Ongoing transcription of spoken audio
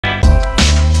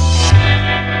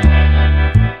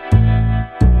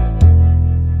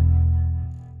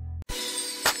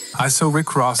ISO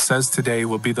Rick Ross says today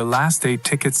will be the last day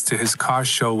tickets to his car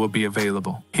show will be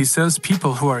available. He says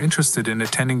people who are interested in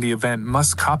attending the event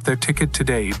must cop their ticket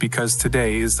today because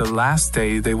today is the last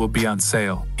day they will be on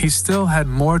sale. He still had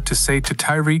more to say to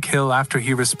Tyreek Hill after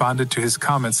he responded to his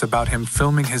comments about him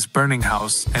filming his burning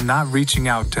house and not reaching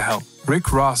out to help.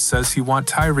 Rick Ross says he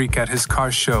wants Tyreek at his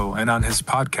car show and on his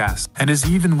podcast, and is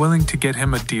even willing to get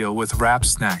him a deal with Rap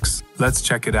Snacks. Let's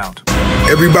check it out.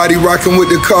 Everybody rocking with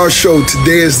the car show.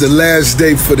 Today is the last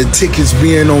day for the tickets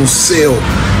being on sale.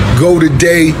 Go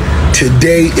today.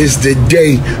 Today is the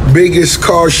day. Biggest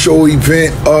car show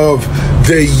event of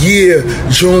the year.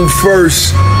 June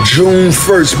 1st. June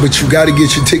 1st. But you got to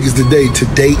get your tickets today.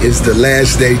 Today is the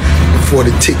last day before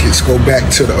the tickets go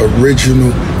back to the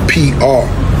original PR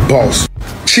boss.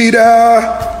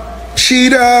 Cheetah.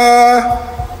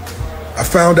 I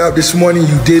found out this morning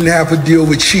you didn't have a deal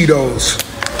with Cheetos.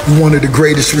 You're one of the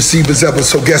greatest receivers ever,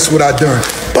 so guess what I done?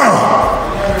 Boom!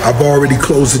 I've already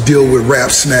closed the deal with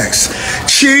Rap Snacks.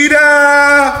 Cheetah!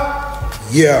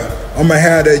 Yeah, I'm gonna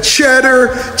have the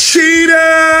cheddar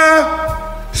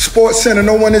Cheetah! Sports Center,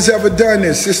 no one has ever done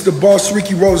this. It's the boss,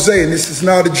 Ricky Rose, and this is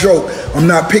not a joke. I'm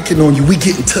not picking on you. We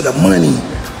getting to the money.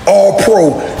 All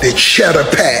pro, the cheddar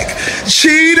pack.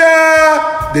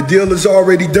 Cheetah! The deal is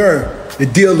already done. The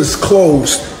deal is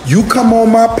closed. You come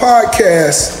on my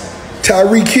podcast,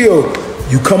 Tyreek Hill.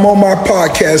 You come on my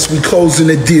podcast, we closing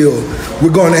the deal. We're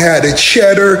gonna have the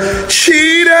cheddar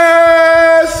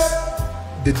Cheetahs.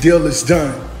 The deal is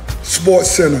done. Sports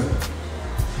Center,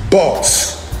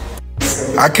 boss.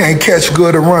 I can't catch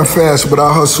good or run fast, but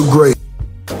I hustle great.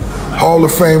 Hall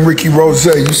of Fame Ricky Rose.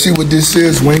 You see what this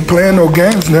is? We ain't playing no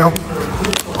games now.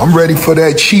 I'm ready for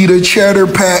that cheetah cheddar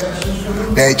pack,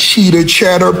 that cheetah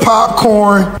cheddar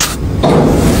popcorn.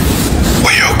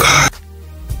 Where your car?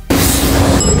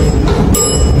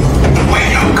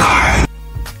 Where your car?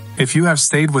 If you have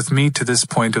stayed with me to this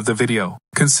point of the video,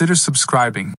 consider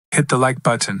subscribing, hit the like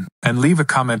button, and leave a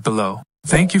comment below.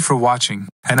 Thank you for watching,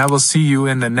 and I will see you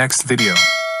in the next video.